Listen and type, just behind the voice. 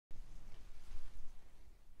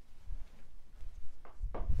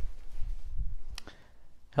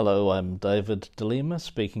Hello, I'm David DeLima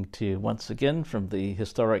speaking to you once again from the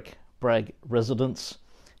historic Bragg residence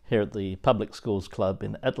here at the Public Schools Club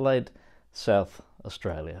in Adelaide, South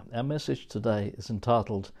Australia. Our message today is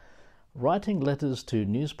entitled Writing Letters to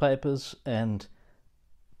Newspapers and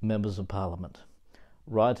Members of Parliament.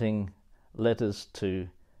 Writing letters to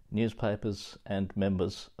newspapers and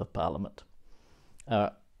members of Parliament.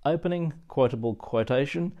 Our opening quotable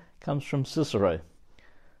quotation comes from Cicero,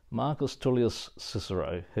 Marcus Tullius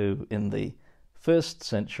Cicero, who in the 1st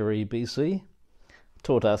century BC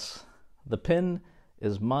taught us, "The pen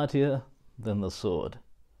is mightier than the sword."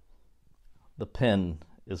 The pen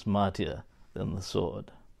is mightier than the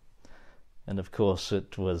sword. And of course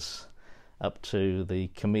it was up to the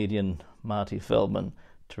comedian Marty Feldman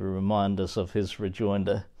to remind us of his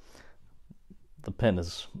rejoinder, the pen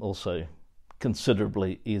is also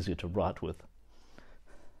considerably easier to write with.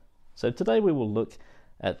 So today we will look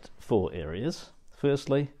at 4 areas.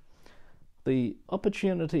 Firstly, the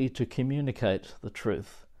opportunity to communicate the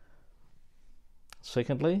truth.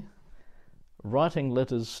 Secondly, writing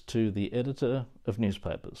letters to the editor of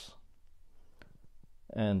newspapers.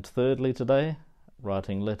 And thirdly today,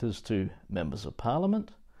 writing letters to members of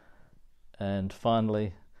Parliament. And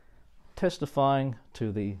finally, testifying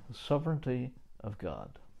to the sovereignty of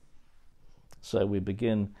God. So we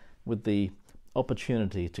begin with the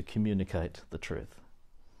opportunity to communicate the truth.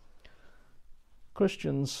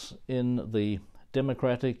 Christians in the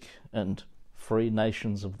democratic and free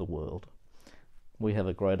nations of the world, we have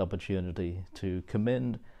a great opportunity to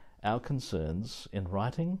commend our concerns in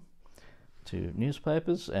writing to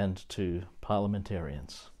newspapers and to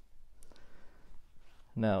parliamentarians.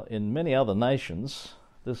 Now, in many other nations,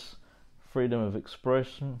 this freedom of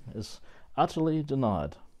expression is utterly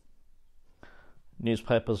denied.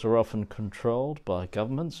 Newspapers are often controlled by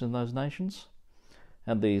governments in those nations,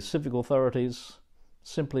 and the civic authorities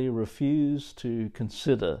simply refuse to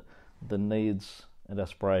consider the needs and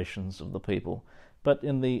aspirations of the people. But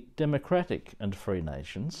in the democratic and free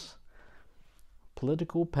nations,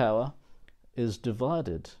 political power is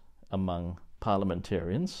divided among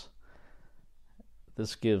parliamentarians.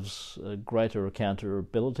 This gives a greater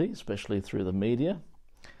accountability, especially through the media,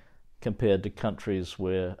 compared to countries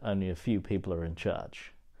where only a few people are in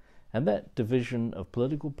charge. And that division of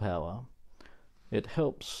political power, it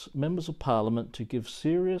helps members of Parliament to give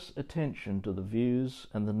serious attention to the views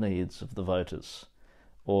and the needs of the voters,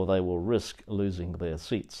 or they will risk losing their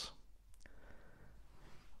seats.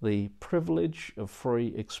 The privilege of free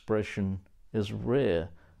expression is rare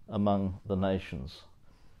among the nations,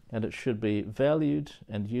 and it should be valued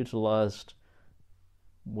and utilised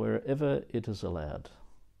wherever it is allowed.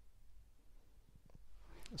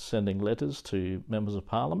 Sending letters to members of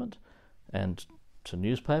Parliament and to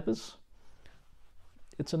newspapers,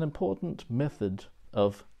 it's an important method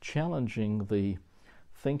of challenging the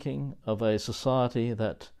thinking of a society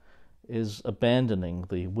that is abandoning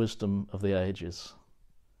the wisdom of the ages,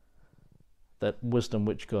 that wisdom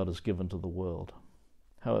which God has given to the world.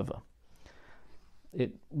 However,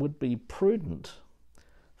 it would be prudent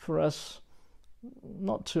for us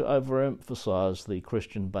not to overemphasize the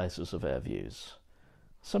Christian basis of our views.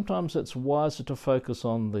 Sometimes it's wiser to focus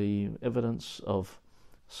on the evidence of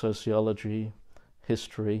sociology,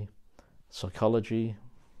 history, psychology,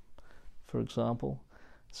 for example,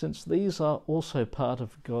 since these are also part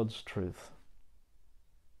of God's truth.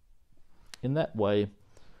 In that way,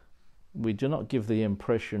 we do not give the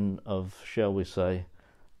impression of, shall we say,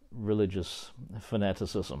 religious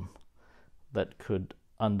fanaticism that could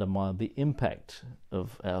undermine the impact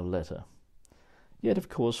of our letter. Yet, of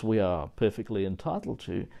course, we are perfectly entitled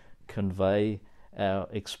to convey our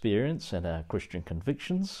experience and our Christian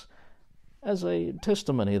convictions as a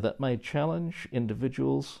testimony that may challenge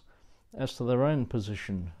individuals as to their own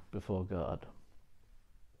position before God.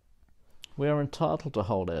 We are entitled to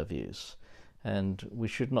hold our views, and we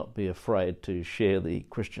should not be afraid to share the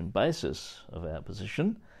Christian basis of our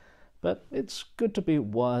position, but it's good to be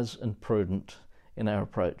wise and prudent in our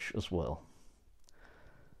approach as well.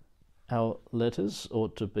 Our letters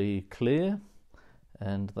ought to be clear,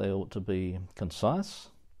 and they ought to be concise,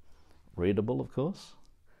 readable, of course,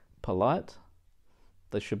 polite.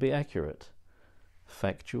 They should be accurate,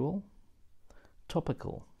 factual,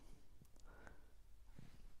 topical,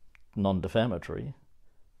 non-defamatory,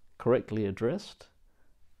 correctly addressed,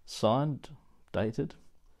 signed, dated,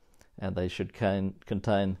 and they should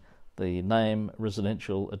contain the name,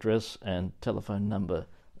 residential address, and telephone number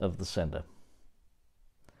of the sender.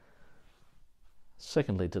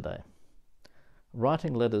 Secondly today,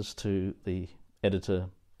 writing letters to the editor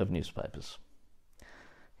of newspapers.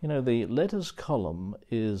 You know, the letters column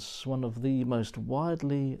is one of the most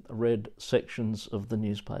widely read sections of the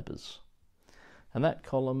newspapers. And that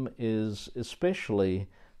column is especially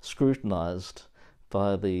scrutinised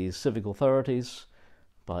by the civic authorities,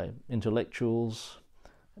 by intellectuals,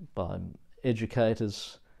 by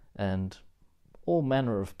educators, and all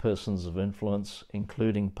manner of persons of influence,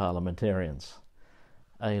 including parliamentarians.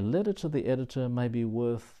 A letter to the editor may be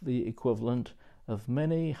worth the equivalent of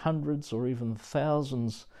many hundreds or even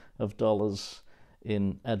thousands of dollars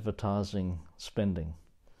in advertising spending.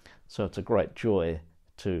 So it's a great joy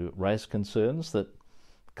to raise concerns that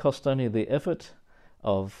cost only the effort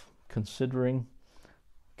of considering,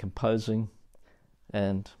 composing,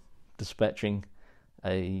 and dispatching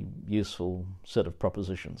a useful set of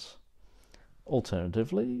propositions.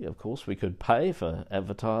 Alternatively, of course, we could pay for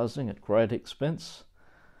advertising at great expense,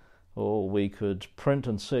 or we could print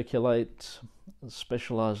and circulate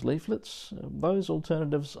specialised leaflets. Those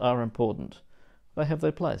alternatives are important. They have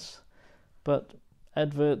their place. But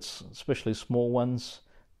adverts, especially small ones,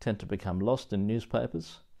 tend to become lost in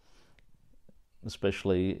newspapers,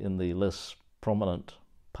 especially in the less prominent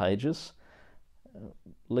pages.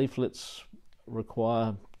 Leaflets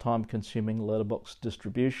require time-consuming letterbox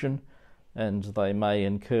distribution, and they may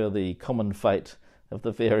incur the common fate of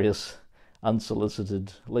the various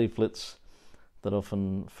unsolicited leaflets that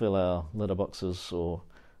often fill our letterboxes or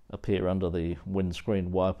appear under the windscreen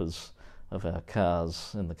wipers of our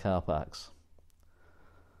cars in the car parks.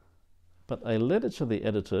 But a letter to the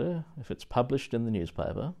editor, if it's published in the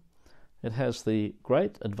newspaper, it has the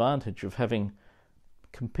great advantage of having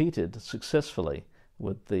competed successfully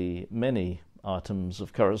with the many items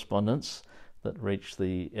of correspondence that reach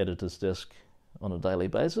the editor's desk on a daily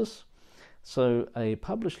basis. So a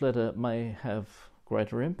published letter may have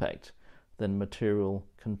greater impact than material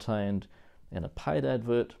contained in a paid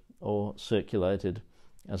advert or circulated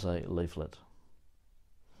as a leaflet.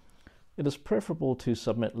 It is preferable to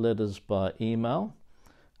submit letters by email.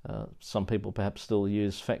 Some people perhaps still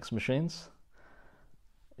use fax machines,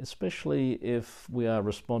 especially if we are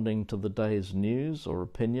responding to the day's news or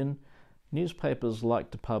opinion. Newspapers like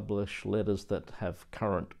to publish letters that have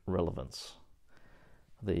current relevance.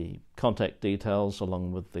 The contact details,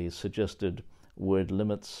 along with the suggested word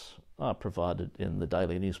limits, are provided in the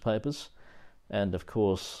daily newspapers, and of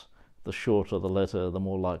course, the shorter the letter, the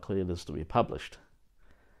more likely it is to be published.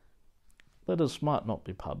 Letters might not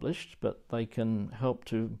be published, but they can help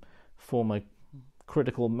to form a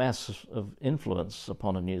critical mass of influence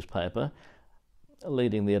upon a newspaper,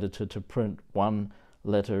 leading the editor to print one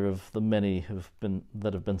letter of the many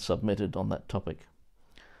that have been submitted on that topic.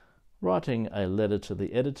 Writing a letter to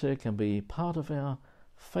the editor can be part of our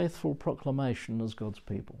faithful proclamation as God's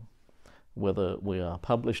people, whether we are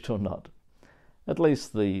published or not. At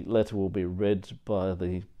least the letter will be read by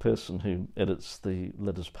the person who edits the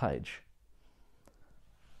letter's page.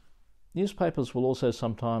 Newspapers will also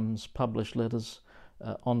sometimes publish letters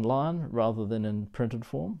online rather than in printed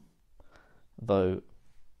form. Though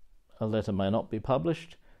a letter may not be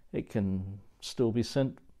published, it can still be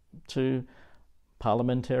sent to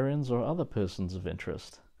parliamentarians or other persons of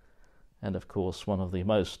interest. And of course, one of the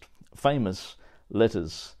most famous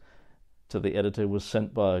letters to the editor was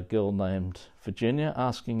sent by a girl named Virginia,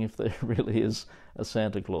 asking if there really is a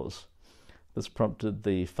Santa Claus. This prompted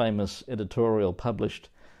the famous editorial published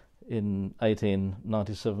in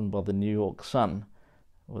 1897 by the New York Sun,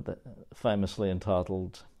 famously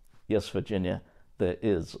entitled, "Yes, Virginia, there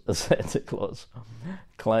is a Santa Claus,"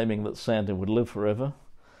 claiming that Santa would live forever.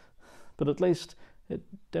 But at least it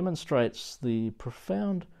demonstrates the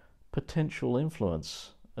profound potential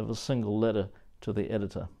influence of a single letter to the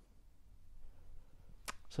editor.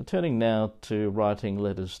 So turning now to writing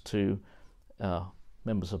letters to our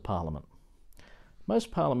members of Parliament.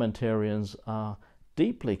 Most parliamentarians are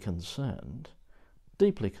deeply concerned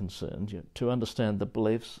to understand the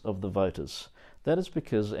beliefs of the voters. That is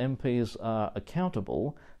because MPs are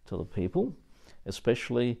accountable to the people,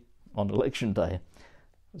 especially on election day.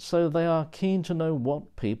 So they are keen to know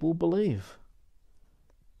what people believe.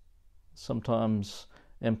 Sometimes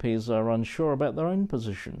MPs are unsure about their own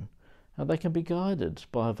position, and they can be guided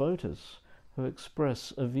by voters who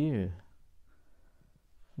express a view.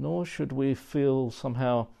 Nor should we feel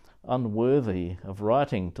somehow unworthy of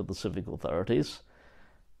writing to the civic authorities.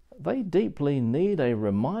 They deeply need a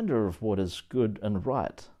reminder of what is good and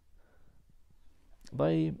right.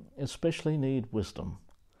 They especially need wisdom,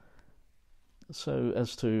 so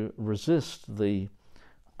as to resist the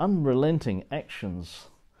unrelenting actions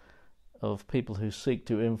of people who seek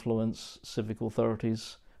to influence civic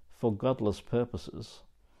authorities for godless purposes.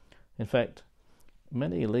 In fact,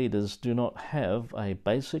 Many leaders do not have a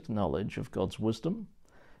basic knowledge of God's wisdom,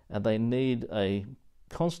 and they need a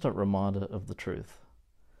constant reminder of the truth.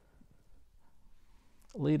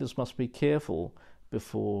 Leaders must be careful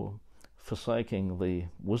before forsaking the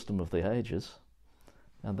wisdom of the ages,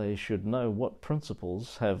 and they should know what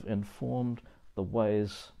principles have informed the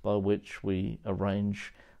ways by which we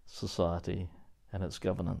arrange society and its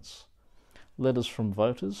governance. Letters from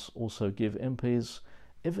voters also give MPs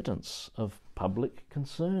evidence of public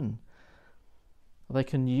concern. They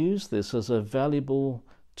can use this as a valuable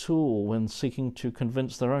tool when seeking to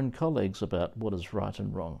convince their own colleagues about what is right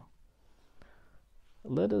and wrong.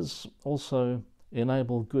 Letters also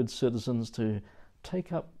enable good citizens to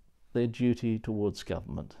take up their duty towards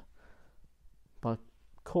government by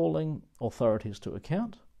calling authorities to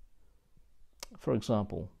account. For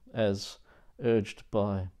example, as urged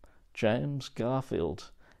by James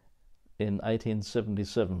Garfield in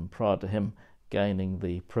 1877, prior to him gaining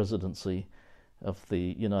the presidency of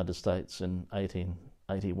the United States in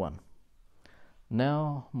 1881.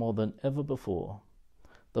 Now, more than ever before,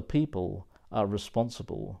 the people are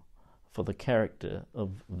responsible for the character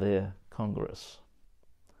of their Congress.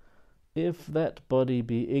 If that body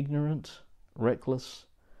be ignorant, reckless,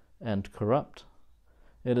 and corrupt,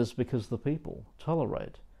 it is because the people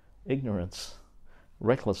tolerate ignorance,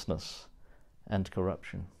 recklessness, and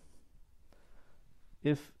corruption.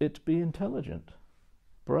 If it be intelligent,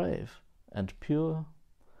 brave, and pure,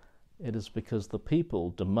 it is because the people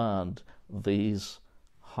demand these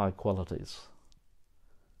high qualities.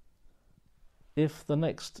 If the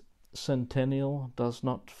next centennial does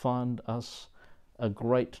not find us a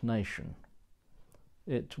great nation,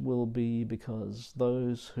 it will be because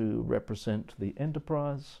those who represent the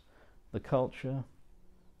enterprise, the culture,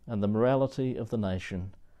 and the morality of the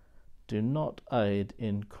nation do not aid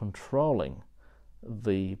in controlling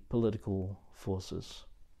the political forces.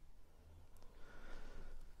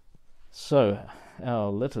 So, our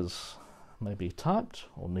letters may be typed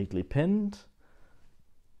or neatly penned.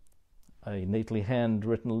 A neatly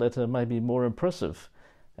handwritten letter may be more impressive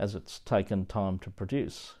as it's taken time to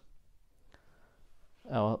produce.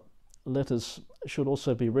 Our letters should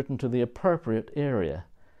also be written to the appropriate area.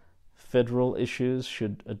 Federal issues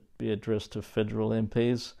should be addressed to federal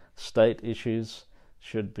MPs. State issues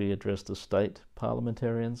should be addressed to state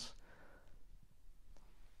parliamentarians.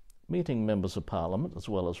 Meeting members of Parliament, as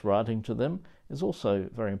well as writing to them, is also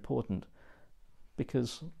very important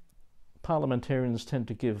because parliamentarians tend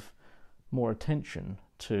to give more attention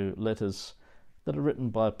to letters that are written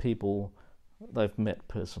by people they've met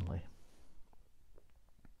personally.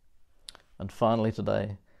 And finally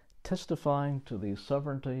today, testifying to the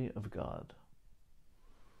sovereignty of God.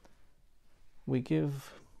 We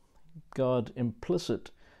give God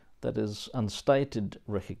implicit, that is, unstated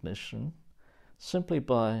recognition simply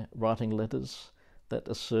by writing letters that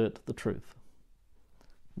assert the truth,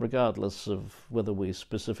 regardless of whether we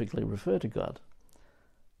specifically refer to God.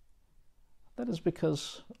 That is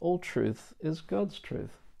because all truth is God's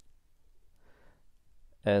truth.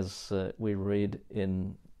 As we read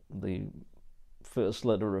in the first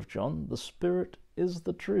letter of John, the Spirit is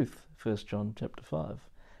the truth, 1 John chapter 5.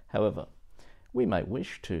 However, we may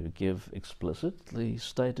wish to give explicitly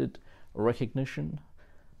stated recognition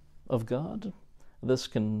of God. This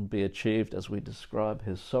can be achieved as we describe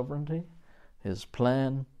His sovereignty, His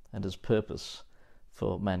plan, and His purpose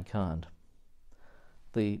for mankind.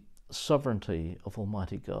 The sovereignty of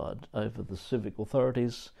Almighty God over the civic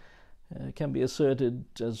authorities can be asserted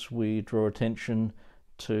as we draw attention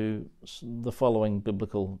to the following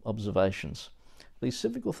biblical observations. The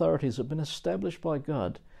civic authorities have been established by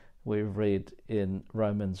God, we read in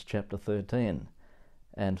Romans chapter 13,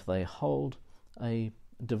 and they hold a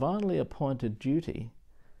divinely appointed duty.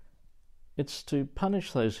 It's to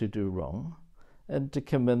punish those who do wrong and to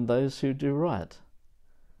commend those who do right.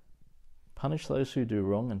 Punish those who do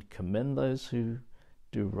wrong and commend those who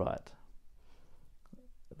do right.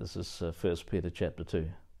 This is 1 Peter chapter 2.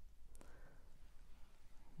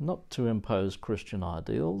 Not to impose Christian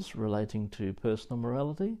ideals relating to personal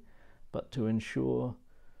morality, but to ensure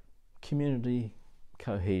community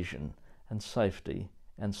cohesion and safety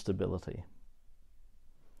and stability.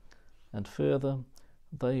 And further,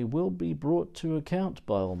 they will be brought to account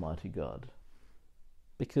by Almighty God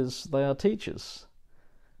because they are teachers.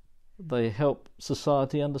 They help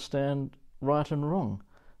society understand right and wrong,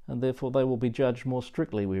 and therefore they will be judged more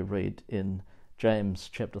strictly, we read in James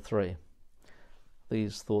chapter 3.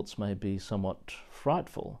 These thoughts may be somewhat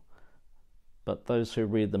frightful, but those who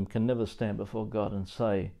read them can never stand before God and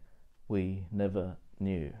say, "We never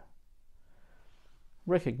knew."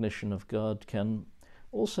 Recognition of God can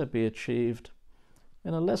also be achieved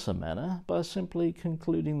in a lesser manner by simply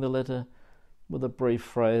concluding the letter with a brief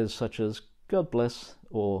phrase such as "God bless,"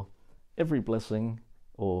 or "every blessing,"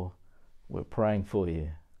 or "we're praying for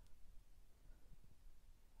you."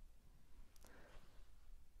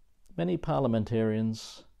 Many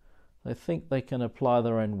parliamentarians, they think they can apply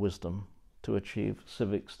their own wisdom to achieve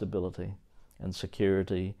civic stability and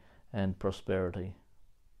security and prosperity.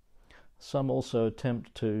 Some also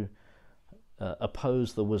attempt to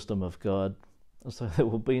oppose the wisdom of God as though there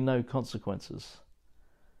will be no consequences.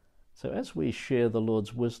 So as we share the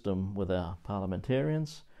Lord's wisdom with our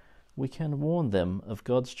parliamentarians, we can warn them of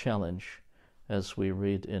God's challenge, as we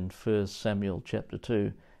read in 1 Samuel chapter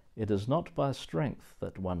 2, "It is not by strength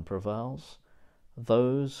that one prevails.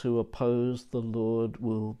 Those who oppose the Lord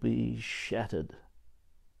will be shattered."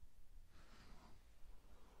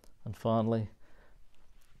 And finally,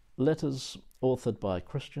 letters authored by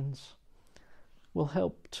Christians will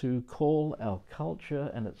help to call our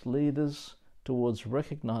culture and its leaders towards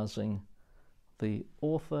recognizing the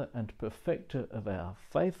author and perfecter of our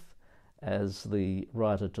faith, as the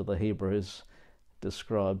writer to the Hebrews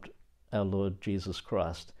described our Lord Jesus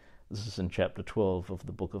Christ. This is in chapter 12 of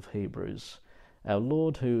the book of Hebrews. Our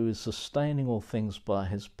Lord, who is sustaining all things by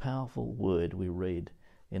his powerful word, we read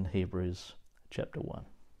in Hebrews chapter 1.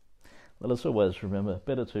 Let us always remember,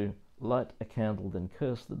 better to light a candle than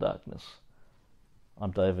curse the darkness.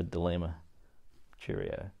 I'm David DeLima.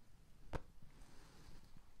 Cheerio.